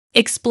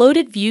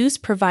Exploded views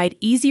provide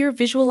easier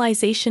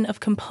visualization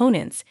of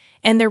components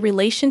and their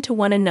relation to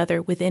one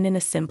another within an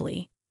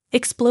assembly.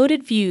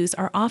 Exploded views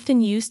are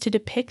often used to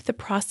depict the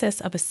process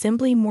of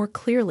assembly more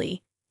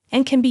clearly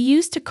and can be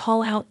used to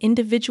call out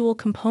individual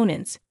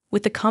components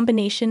with the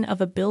combination of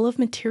a bill of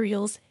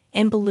materials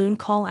and balloon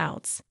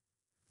callouts.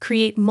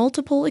 Create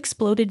multiple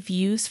exploded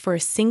views for a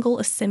single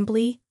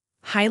assembly,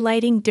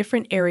 highlighting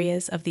different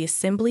areas of the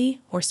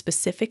assembly or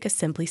specific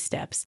assembly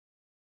steps.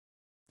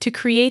 To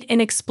create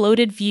an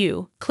exploded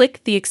view,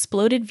 click the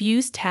Exploded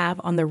Views tab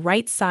on the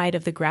right side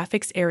of the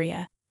graphics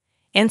area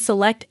and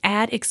select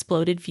Add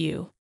Exploded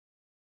View.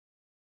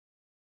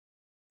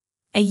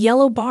 A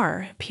yellow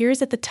bar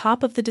appears at the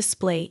top of the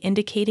display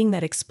indicating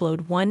that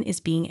Explode 1 is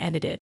being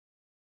edited.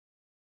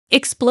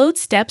 Explode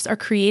steps are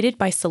created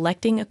by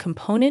selecting a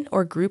component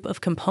or group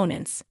of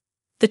components.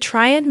 The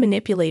triad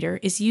manipulator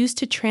is used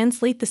to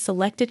translate the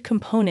selected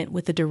component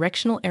with the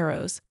directional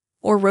arrows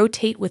or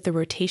rotate with the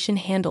rotation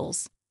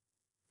handles.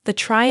 The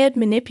triad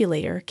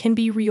manipulator can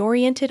be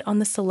reoriented on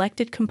the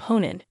selected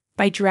component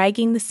by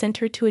dragging the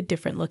center to a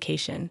different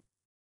location.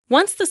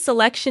 Once the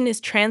selection is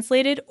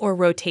translated or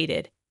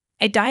rotated,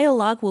 a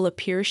dialog will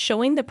appear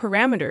showing the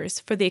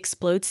parameters for the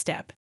explode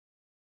step.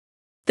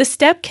 The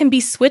step can be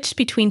switched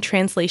between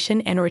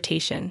translation and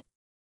rotation.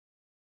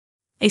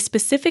 A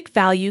specific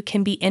value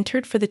can be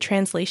entered for the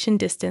translation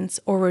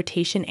distance or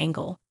rotation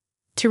angle.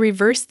 To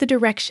reverse the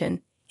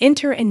direction,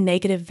 enter a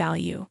negative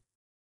value.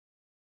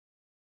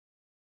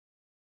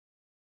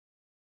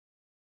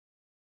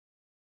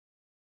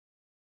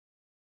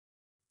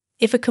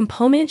 If a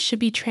component should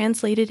be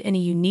translated in a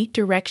unique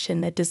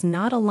direction that does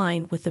not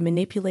align with the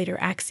manipulator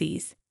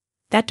axes,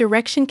 that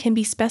direction can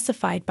be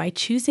specified by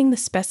choosing the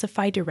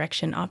Specify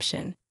Direction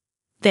option.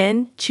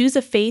 Then, choose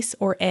a face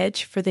or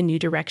edge for the new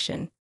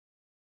direction.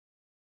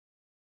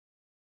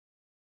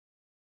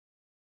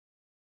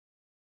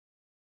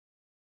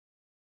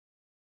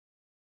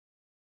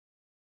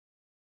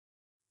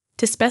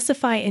 To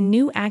specify a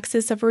new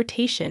axis of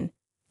rotation,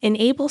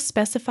 enable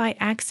Specify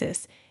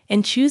Axis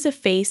and choose a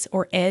face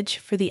or edge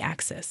for the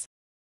axis.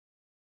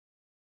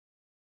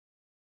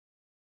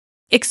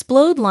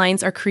 Explode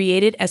lines are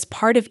created as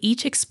part of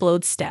each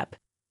explode step.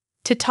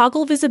 To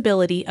toggle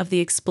visibility of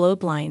the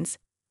explode lines,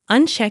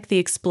 uncheck the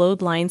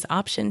Explode Lines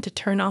option to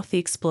turn off the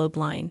explode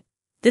line.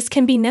 This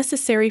can be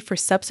necessary for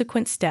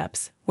subsequent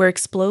steps where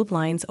explode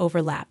lines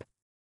overlap.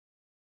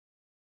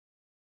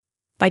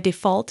 By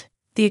default,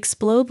 the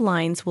explode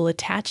lines will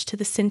attach to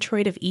the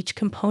centroid of each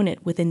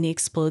component within the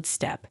explode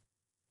step.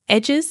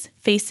 Edges,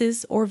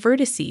 faces, or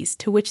vertices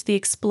to which the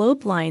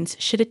explode lines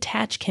should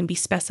attach can be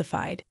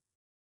specified.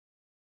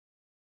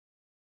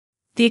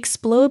 The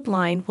explode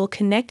line will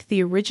connect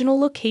the original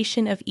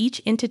location of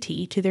each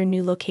entity to their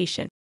new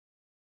location.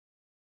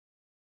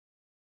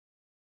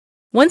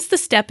 Once the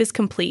step is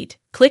complete,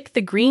 click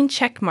the green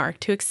check mark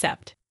to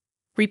accept.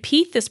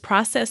 Repeat this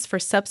process for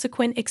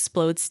subsequent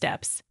explode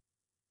steps.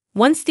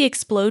 Once the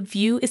explode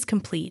view is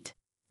complete,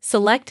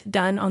 select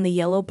Done on the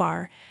yellow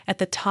bar at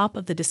the top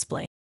of the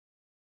display.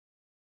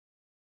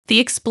 The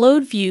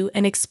explode view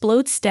and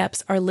explode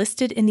steps are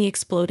listed in the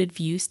Exploded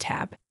Views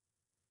tab.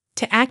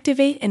 To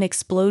activate an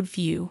explode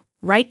view,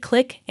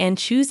 right-click and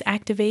choose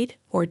Activate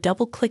or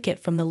double-click it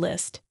from the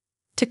list.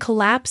 To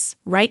collapse,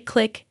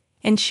 right-click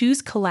and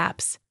choose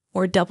Collapse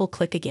or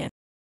double-click again.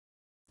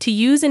 To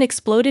use an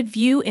exploded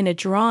view in a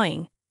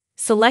drawing,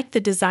 select the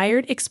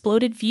desired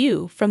exploded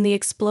view from the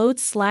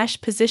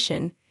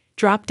Explode/Position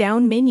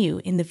drop-down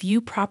menu in the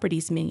View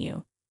Properties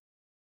menu.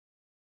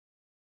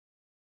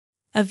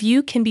 A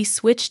view can be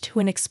switched to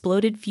an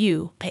exploded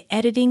view by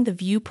editing the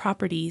View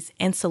Properties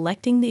and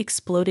selecting the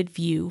exploded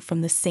view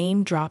from the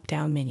same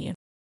drop-down menu.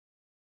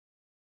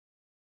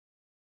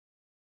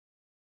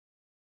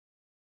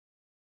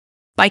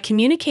 By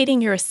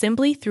communicating your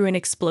assembly through an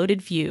exploded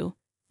view,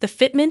 the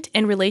fitment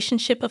and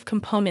relationship of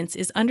components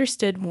is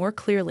understood more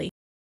clearly.